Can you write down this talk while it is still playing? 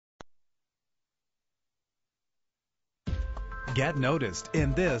Get noticed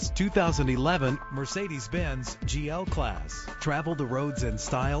in this 2011 Mercedes-Benz GL Class. Travel the roads in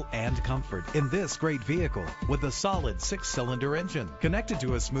style and comfort in this great vehicle with a solid 6-cylinder engine connected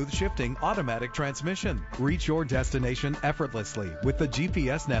to a smooth shifting automatic transmission. Reach your destination effortlessly with the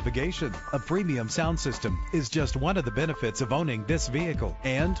GPS navigation. A premium sound system is just one of the benefits of owning this vehicle.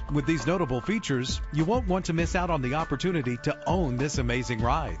 And with these notable features, you won't want to miss out on the opportunity to own this amazing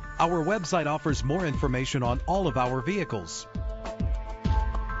ride. Our website offers more information on all of our vehicles.